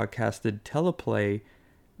original broadcasted teleplay,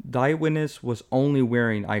 the eyewitness was only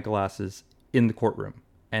wearing eyeglasses in the courtroom.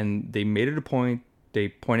 And they made it a point, they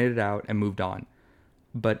pointed it out and moved on.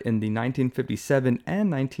 But in the 1957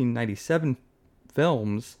 and 1997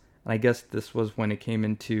 films, and I guess this was when it came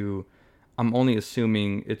into, I'm only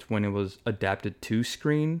assuming it's when it was adapted to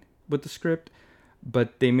screen with the script,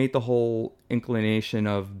 but they made the whole inclination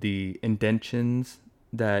of the indentions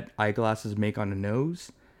that eyeglasses make on a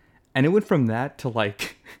nose. And it went from that to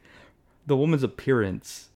like the woman's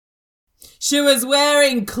appearance. She was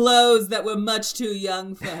wearing clothes that were much too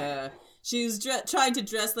young for her. She was trying to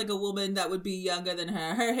dress like a woman that would be younger than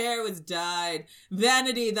her. Her hair was dyed.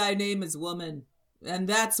 Vanity, thy name is woman. And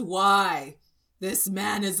that's why this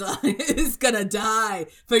man is gonna die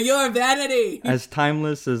for your vanity. As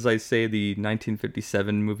timeless as I say the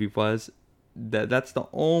 1957 movie was, that's the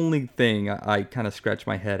only thing I kind of scratch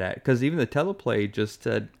my head at. Because even the teleplay just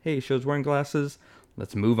said, hey, she was wearing glasses.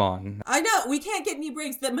 Let's move on. I know. We can't get any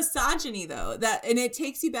breaks. The misogyny, though, and it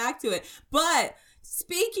takes you back to it. But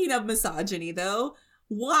speaking of misogyny, though,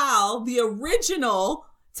 while the original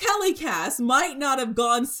telecast might not have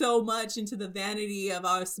gone so much into the vanity of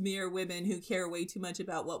us mere women who care way too much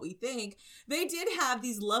about what we think, they did have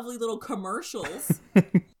these lovely little commercials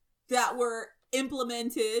that were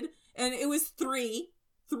implemented, and it was three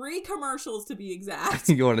commercials to be exact.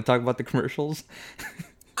 You want to talk about the commercials?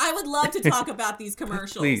 I would love to talk about these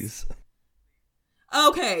commercials. Please.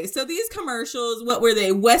 Okay, so these commercials, what were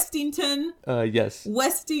they? Westington? Yes.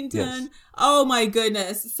 Westington? Yes. Oh my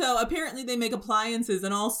goodness. So apparently they make appliances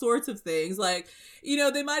and all sorts of things. Like, you know,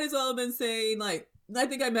 they might as well have been saying, like, I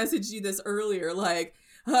think I messaged you this earlier, like,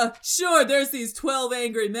 sure, there's these 12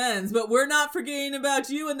 angry men, but we're not forgetting about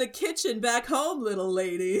you in the kitchen back home, little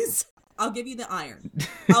ladies. I'll give you the iron.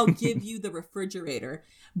 I'll give you the refrigerator.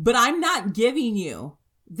 But I'm not giving you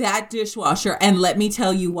that dishwasher, and let me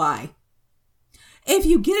tell you why. If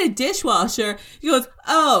you get a dishwasher, he goes,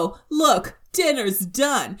 oh, look, dinner's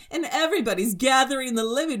done, and everybody's gathering in the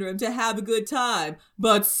living room to have a good time,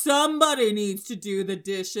 but somebody needs to do the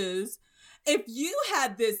dishes. If you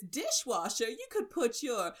had this dishwasher, you could put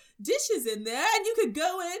your dishes in there and you could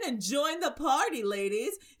go in and join the party,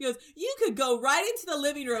 ladies. He goes, you could go right into the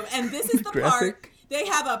living room, and this is the part. They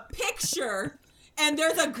have a picture, and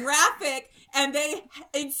there's a graphic, and they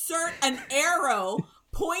insert an arrow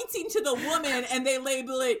pointing to the woman, and they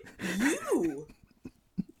label it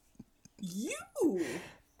you.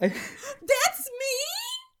 That's me?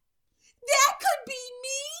 That could be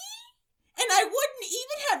me? And I wouldn't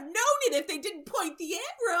even have known it if they didn't point the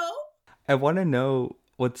arrow. I want to know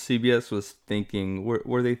what CBS was thinking.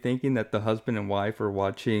 Were they thinking that the husband and wife were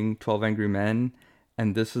watching 12 Angry Men,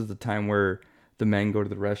 and this is the time where the men go to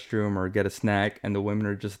the restroom or get a snack, and the women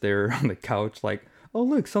are just there on the couch like, oh,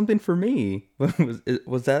 look, something for me.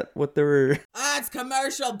 Was that what they were? It's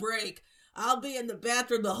commercial break. I'll be in the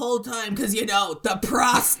bathroom the whole time because, you know, the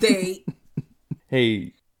prostate.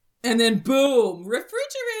 Hey. And then boom,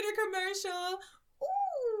 refrigerator commercial.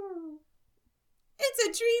 Ooh, it's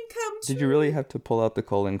a dream come true. Did you really have to pull out the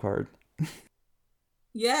calling card?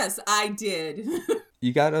 Yes, I did.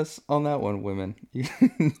 You got us on that one, women.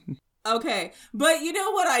 Okay, but you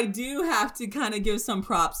know what I do have to kind of give some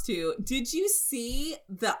props to? Did you see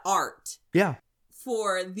the art? Yeah.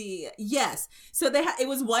 For the, yes. So it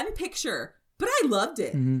was one picture, but I loved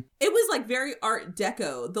it. Mm-hmm. It was like very Art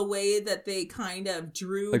Deco, the way that they kind of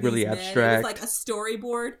drew like really men. abstract. It was like a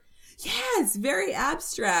storyboard. Yes, very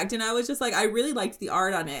abstract. And I was just like, I really liked the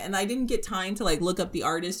art on it. And I didn't get time to like look up the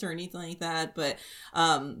artist or anything like that. But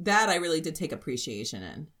that I really did take appreciation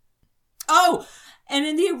in. Oh, and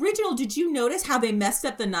in the original, did you notice how they messed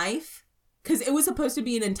up the knife? Because it was supposed to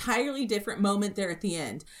be an entirely different moment there at the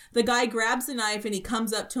end. The guy grabs the knife and he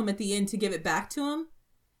comes up to him at the end to give it back to him.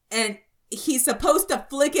 And he's supposed to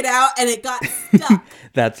flick it out and it got stuck.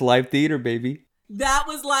 That's live theater, baby. That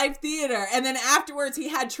was live theater. And then afterwards, he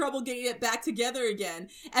had trouble getting it back together again.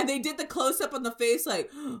 And they did the close-up on the face like,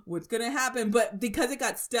 what's going to happen? But because it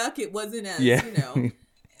got stuck, it wasn't as, you know.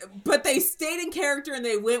 But they stayed in character and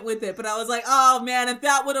they went with it. But I was like, oh, man, if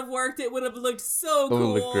that would have worked, it would have looked so cool. It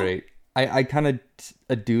would look great. I kind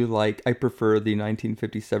of do like, I prefer the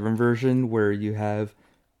 1957 version where you have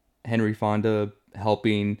Henry Fonda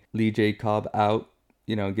helping Lee J. Cobb out,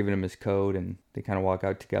 you know, giving him his code, and they kind of walk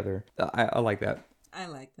out together. I like that. I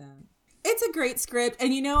like that. It's a great script.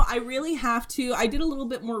 And, you know, I really have to, I did a little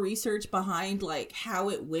bit more research behind like how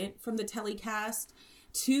it went from the telecast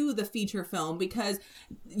to the feature film, because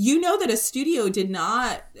you know that a studio did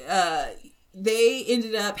not, they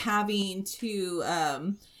ended up having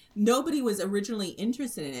to, nobody was originally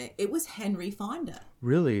interested in it. It was Henry Fonda.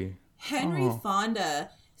 Really? Henry Fonda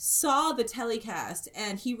saw the telecast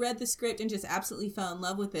and he read the script and just absolutely fell in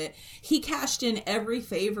love with it. He cashed in every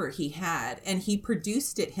favor he had and he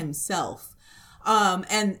produced it himself.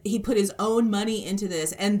 And he put his own money into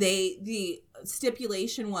this, and the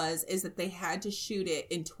stipulation is that they had to shoot it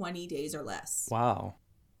in 20 days or less. Wow.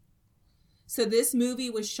 So this movie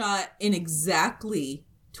was shot in exactly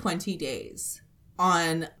 20 days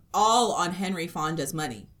on Henry Fonda's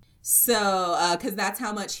money. So, because that's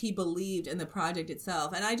how much he believed in the project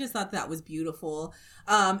itself. And I just thought that was beautiful.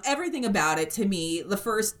 Everything about it, to me, the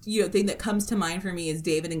first, thing that comes to mind for me is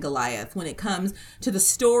David and Goliath. When it comes to the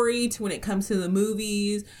story, to when it comes to the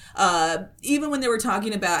movies, even when they were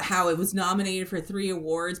talking about how it was nominated for 3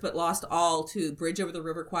 awards, but lost all to Bridge Over the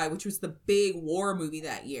River Kwai, which was the big war movie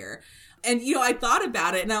that year. And, I thought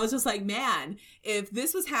about it and I was just like, man, if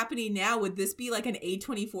this was happening now, would this be like an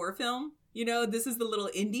A24 film? This is the little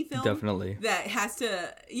indie film. Definitely. That has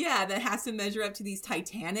to measure up to these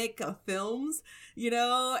Titanic films,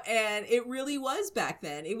 and it really was back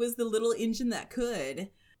then. It was the little engine that could.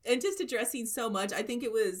 And just addressing so much, I think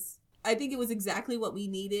it was exactly what we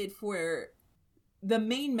needed for the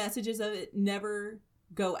main messages of it never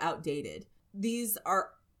go outdated. These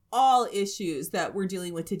are all issues that we're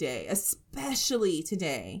dealing with today, especially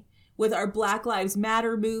today, with our Black Lives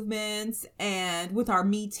Matter movements and with our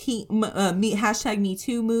hashtag Me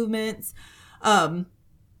Too movements,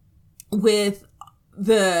 with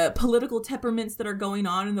the political temperaments that are going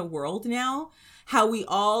on in the world now, how we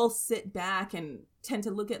all sit back and tend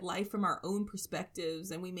to look at life from our own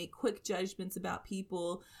perspectives and we make quick judgments about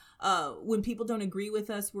people. When people don't agree with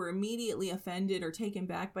us, we're immediately offended or taken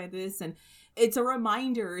back by this. And it's a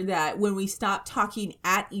reminder that when we stop talking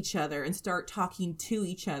at each other and start talking to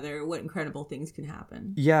each other, what incredible things can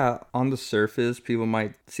happen. Yeah, on the surface, people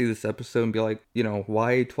might see this episode and be like,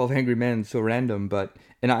 why 12 Angry Men? So random.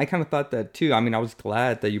 And I kind of thought that too. I mean, I was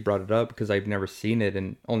glad that you brought it up because I've never seen it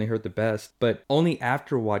and only heard the best. But only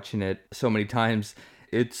after watching it so many times,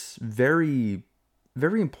 it's very,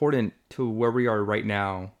 very important to where we are right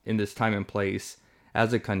now in this time and place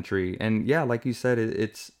as a country. And yeah, like you said,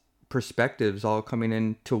 it's perspectives all coming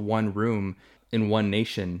into one room in one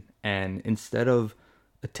nation. And instead of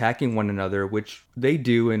attacking one another, which they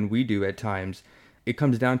do and we do at times, it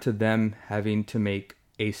comes down to them having to make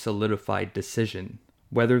a solidified decision,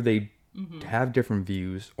 whether they have different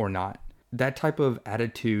views or not. That type of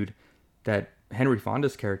attitude that Henry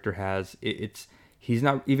Fonda's character has, he's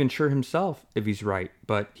not even sure himself if he's right,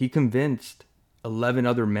 but he convinced 11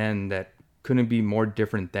 other men that couldn't be more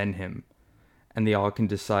different than him, and they all can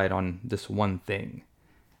decide on this one thing.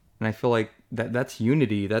 And I feel like that's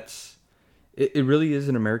unity. It really is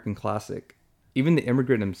an American classic. Even the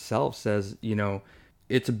immigrant himself says,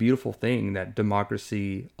 it's a beautiful thing that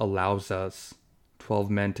democracy allows us 12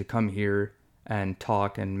 men to come here and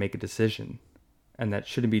talk and make a decision, and that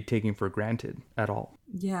shouldn't be taken for granted at all.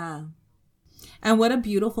 Yeah. And what a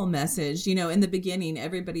beautiful message. In the beginning,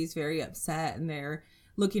 everybody's very upset and they're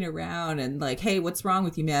looking around and like, hey, what's wrong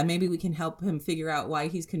with you, man? Maybe we can help him figure out why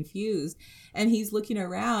he's confused. And he's looking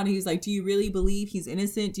around. He's like, do you really believe he's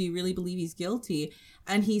innocent? Do you really believe he's guilty?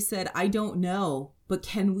 And he said, I don't know, but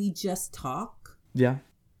can we just talk? Yeah.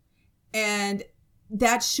 And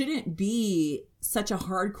that shouldn't be such a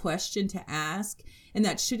hard question to ask. And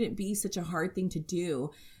that shouldn't be such a hard thing to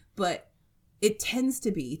do. But it tends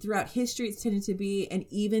to be. Throughout history, it's tended to be. And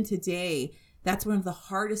even today, that's one of the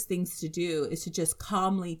hardest things to do, is to just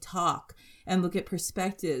calmly talk and look at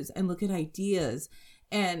perspectives and look at ideas.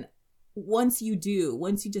 And once you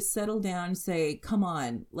just settle down and say, come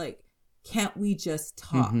on, like, can't we just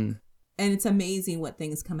talk? Mm-hmm. And it's amazing what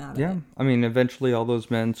things come out of it. Yeah. I mean, eventually all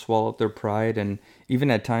those men swallowed their pride and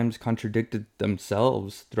even at times contradicted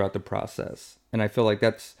themselves throughout the process. And I feel like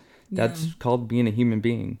that's called being a human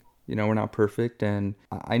being. We're not perfect, and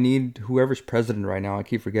I need whoever's president right now. I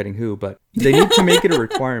keep forgetting who, but they need to make it a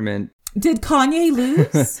requirement. Did Kanye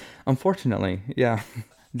lose? Unfortunately, yeah.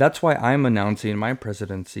 That's why I'm announcing my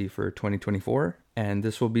presidency for 2024, and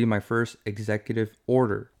this will be my first executive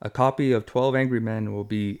order. A copy of 12 Angry Men will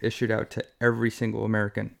be issued out to every single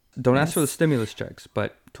American. Don't ask for the stimulus checks,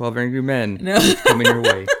 but 12 Angry Men coming your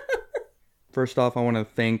way. First off, I want to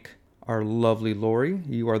thank our lovely Lori.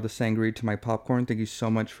 You are the sangria to my popcorn. Thank you so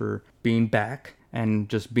much for being back and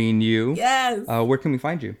just being you. Yes. Where can we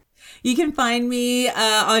find you? You can find me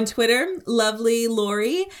on Twitter, Lovely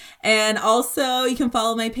Lori. And also you can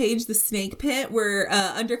follow my page, The Snake Pit. We're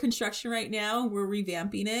under construction right now. We're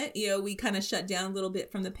revamping it. We kind of shut down a little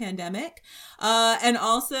bit from the pandemic. And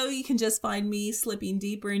also you can just find me slipping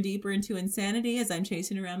deeper and deeper into insanity as I'm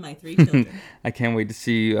chasing around my 3 children. I can't wait to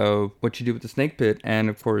see what you do with The Snake Pit. And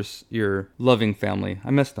of course, your loving family.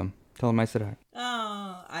 I miss them. Tell them I said hi.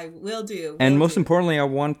 Oh, I will do. And most importantly, I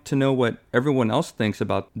want to know what everyone else thinks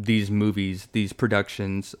about these movies, these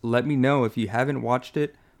productions. Let me know. If you haven't watched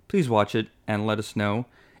it, please watch it and let us know.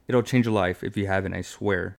 It'll change your life if you haven't, I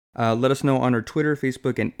swear. Let us know on our Twitter,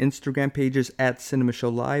 Facebook, and Instagram pages at Cinema Show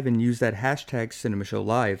Live, and use that hashtag Cinema Show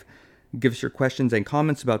Live. Give us your questions and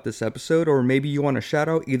comments about this episode, or maybe you want a shout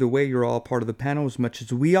out. Either way, you're all part of the panel as much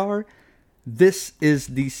as we are. This is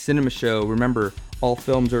The Cinema Show. Remember, all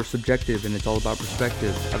films are subjective and it's all about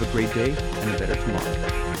perspective. Have a great day and a better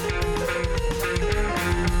tomorrow.